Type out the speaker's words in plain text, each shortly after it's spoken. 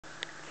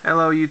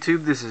Hello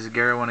YouTube, this is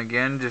Garrowin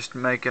again, just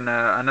making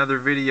another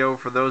video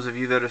for those of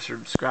you that are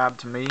subscribed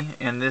to me.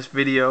 In this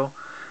video,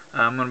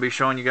 I'm going to be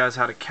showing you guys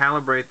how to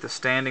calibrate the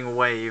standing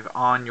wave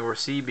on your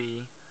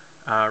CB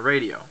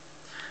radio.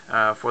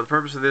 For the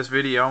purpose of this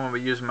video, I'm going to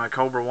be using my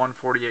Cobra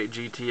 148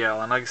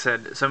 GTL. And like I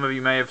said, some of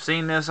you may have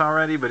seen this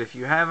already, but if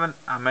you haven't,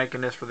 I'm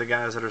making this for the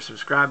guys that are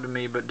subscribed to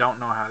me but don't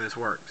know how this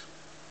works.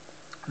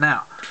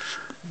 Now,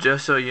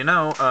 just so you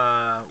know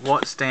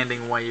what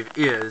standing wave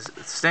is.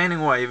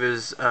 Standing wave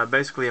is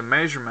basically a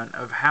measurement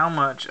of how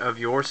much of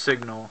your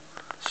signal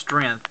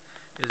strength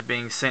is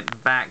being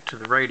sent back to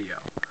the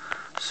radio.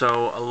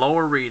 So a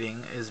lower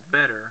reading is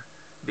better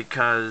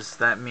because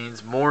that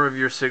means more of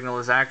your signal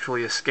is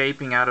actually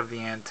escaping out of the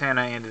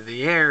antenna into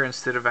the air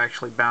instead of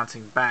actually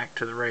bouncing back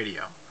to the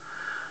radio.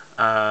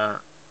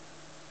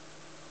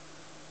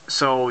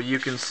 So you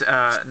can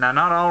now,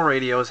 not all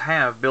radios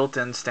have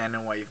built-in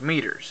standing wave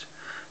meters.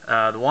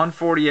 The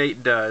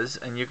 148 does,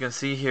 and you can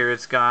see here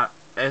it's got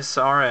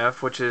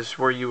SRF, which is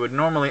where you would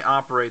normally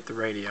operate the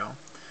radio,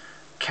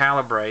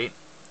 calibrate,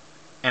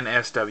 and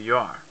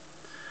SWR.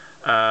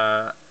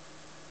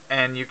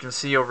 And you can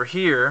see over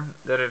here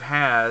that it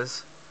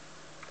has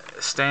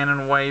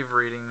standing wave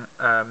reading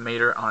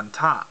meter on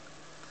top.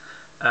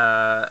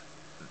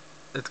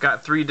 It's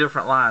got three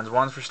different lines.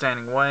 One's for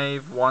standing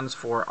wave, one's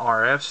for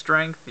RF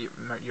strength,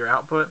 your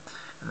output,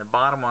 and the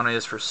bottom one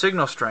is for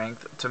signal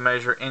strength to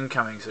measure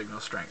incoming signal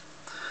strength.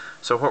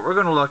 So what we're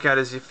going to look at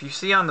is, if you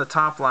see on the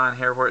top line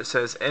here where it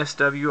says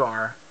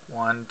SWR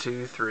 1,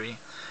 2, 3,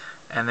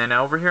 and then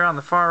over here on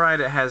the far right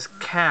it has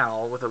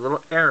cal with a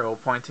little arrow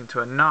pointing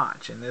to a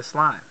notch in this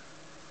line.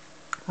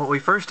 What we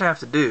first have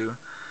to do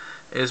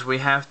is we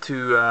have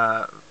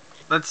to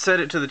let's set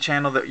it to the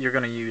channel that you're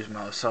going to use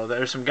most. So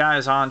there's some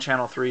guys on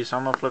channel 3, so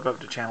I'm going to flip up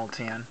to channel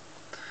 10.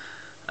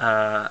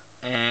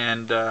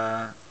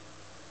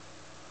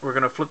 We're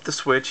going to flip the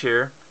switch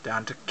here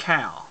down to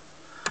cal.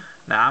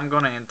 Now I'm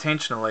going to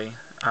intentionally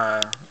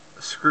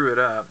screw it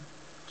up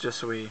just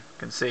so we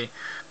can see.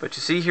 But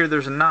you see here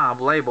there's a knob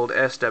labeled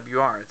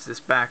SWR. It's this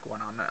back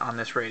one on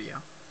this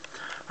radio.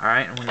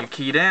 Alright, and when you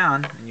key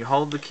down and you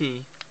hold the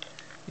key,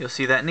 you'll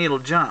see that needle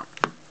jump.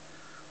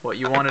 What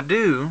you want to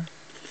do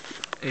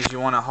is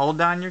you want to hold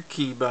down your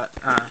key, but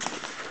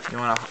you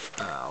want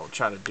to I'll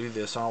try to do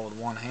this all with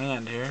one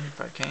hand here if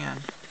I can.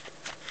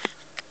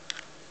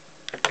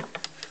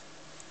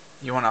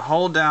 You want to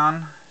hold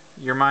down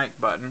your mic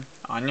button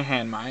on your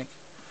hand mic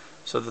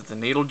so that the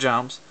needle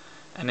jumps,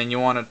 and then you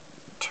want to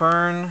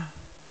turn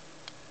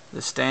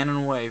the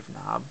standing wave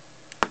knob.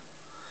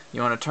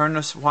 You want to turn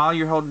this while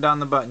you're holding down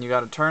the button. You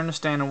got to turn the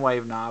standing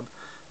wave knob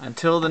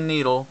until the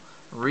needle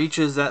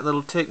reaches that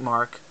little tick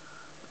mark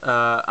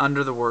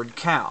under the word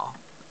cal.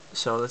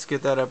 So let's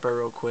get that up there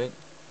real quick.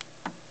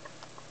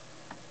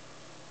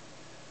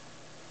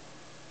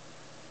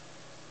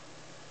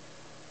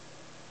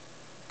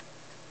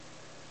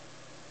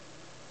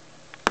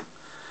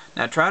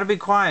 Now try to be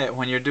quiet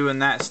when you're doing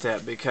that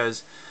step,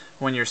 because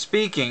when you're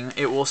speaking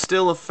it will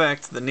still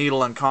affect the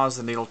needle and cause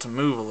the needle to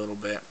move a little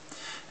bit.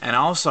 And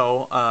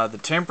also the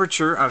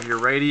temperature of your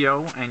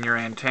radio and your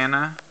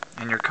antenna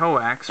and your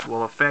coax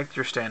will affect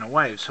your standing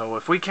wave. So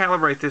if we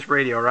calibrate this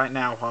radio right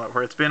now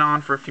where it's been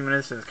on for a few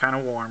minutes and it's kind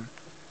of warm,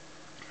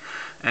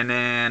 and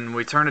then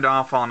we turn it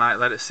off all night,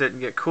 let it sit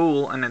and get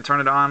cool, and then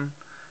turn it on,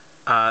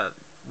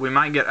 we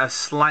might get a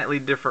slightly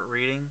different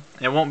reading.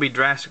 It won't be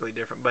drastically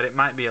different, but it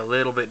might be a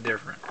little bit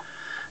different.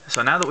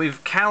 So now that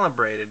we've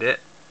calibrated it,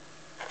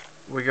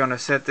 we're going to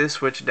set this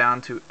switch down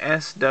to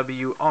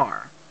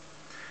SWR.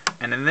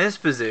 And in this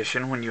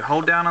position, when you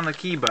hold down on the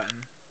key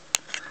button,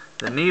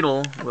 the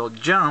needle will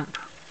jump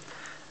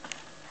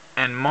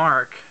and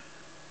mark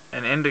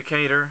an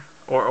indicator,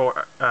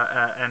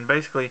 and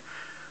basically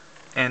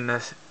in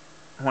this,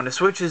 when the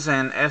switch is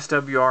in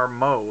SWR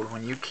mode,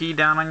 when you key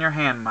down on your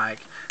hand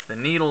mic, the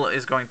needle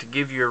is going to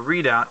give you a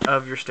readout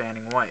of your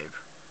standing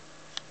wave.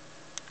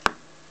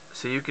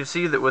 So you can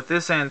see that with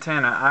this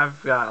antenna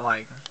I've got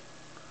like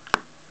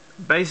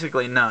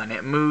basically none.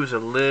 It moves a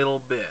little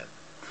bit.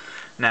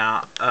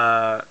 Now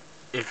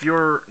if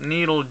your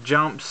needle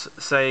jumps,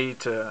 say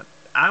to,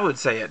 I would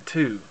say at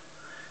 2,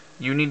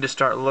 you need to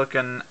start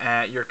looking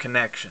at your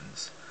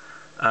connections.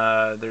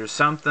 There's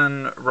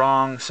something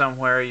wrong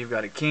somewhere. You've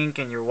got a kink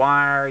in your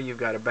wire, you've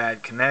got a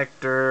bad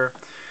connector,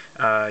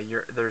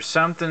 there's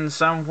something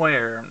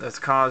somewhere that's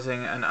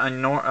causing an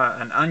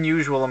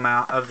unusual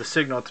amount of the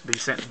signal to be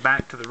sent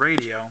back to the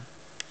radio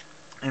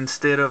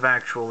instead of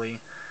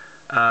actually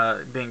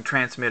being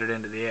transmitted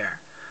into the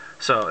air.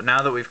 So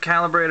now that we've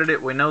calibrated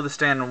it, we know the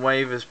standing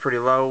wave is pretty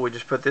low. We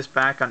just put this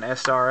back on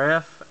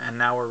SRF, and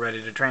now we're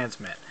ready to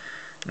transmit.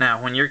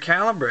 Now when you're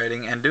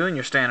calibrating and doing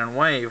your standing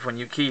wave, when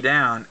you key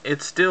down,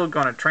 it's still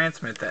going to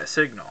transmit that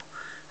signal.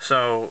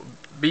 So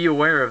be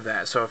aware of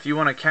that. So if you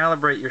want to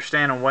calibrate your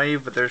standing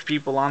wave, but there's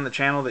people on the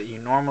channel that you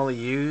normally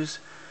use,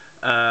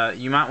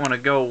 you might want to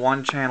go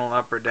one channel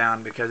up or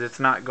down, because it's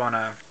not going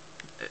to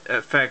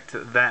affect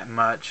that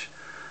much,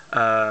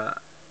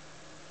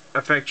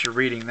 affect your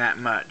reading that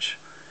much.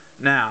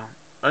 Now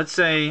let's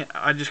say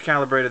I just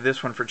calibrated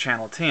this one for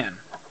channel 10.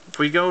 If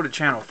we go to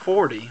channel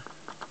 40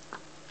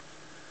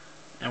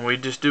 and we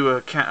just do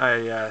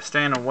a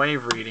standing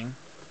wave reading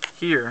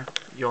here,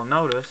 you'll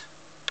notice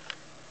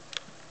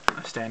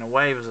a standing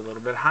wave is a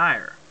little bit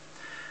higher.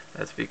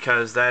 That's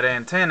because that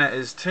antenna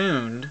is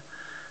tuned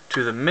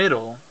to the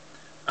middle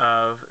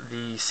of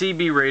the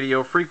CB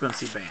radio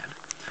frequency band.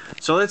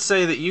 So let's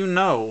say that you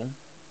know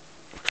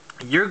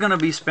you're going to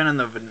be spending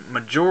the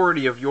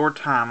majority of your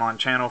time on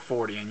channel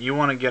 40 and you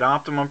want to get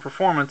optimum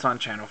performance on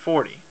channel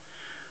 40.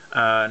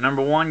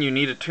 Number one, you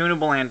need a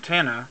tunable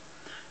antenna,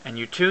 and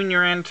you tune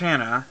your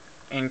antenna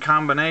in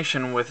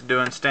combination with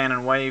doing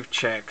standing wave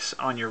checks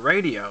on your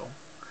radio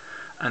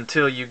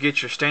until you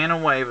get your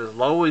standing wave as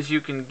low as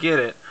you can get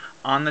it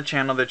on the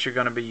channel that you're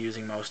going to be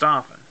using most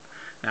often.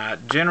 Now,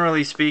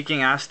 generally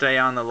speaking, I stay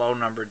on the low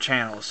numbered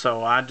channels,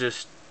 so I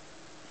just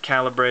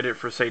calibrate it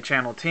for, say,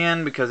 channel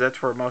 10 because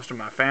that's where most of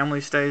my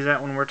family stays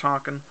at when we're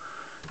talking,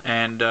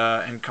 and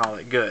call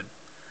it good.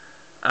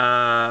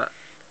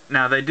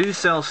 Now, they do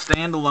sell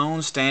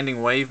standalone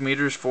standing wave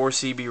meters for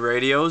CB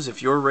radios.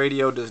 If your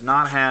radio does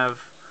not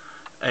have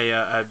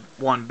a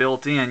one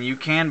built in, you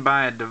can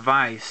buy a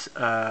device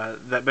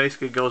that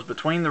basically goes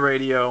between the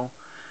radio,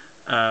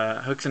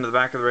 hooks into the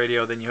back of the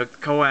radio, then you hook the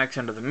coax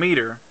into the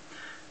meter,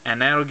 and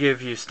that'll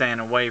give you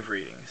standing wave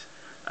readings.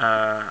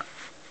 But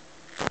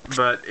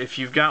if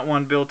you've got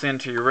one built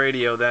into your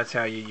radio, that's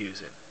how you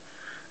use it.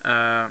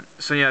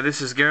 So yeah,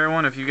 this is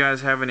Garwin. If you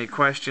guys have any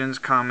questions,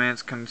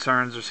 comments,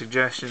 concerns, or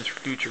suggestions for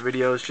future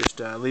videos, just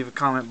leave a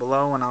comment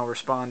below and I'll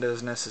respond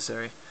as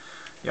necessary.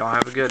 Y'all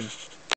have a good one.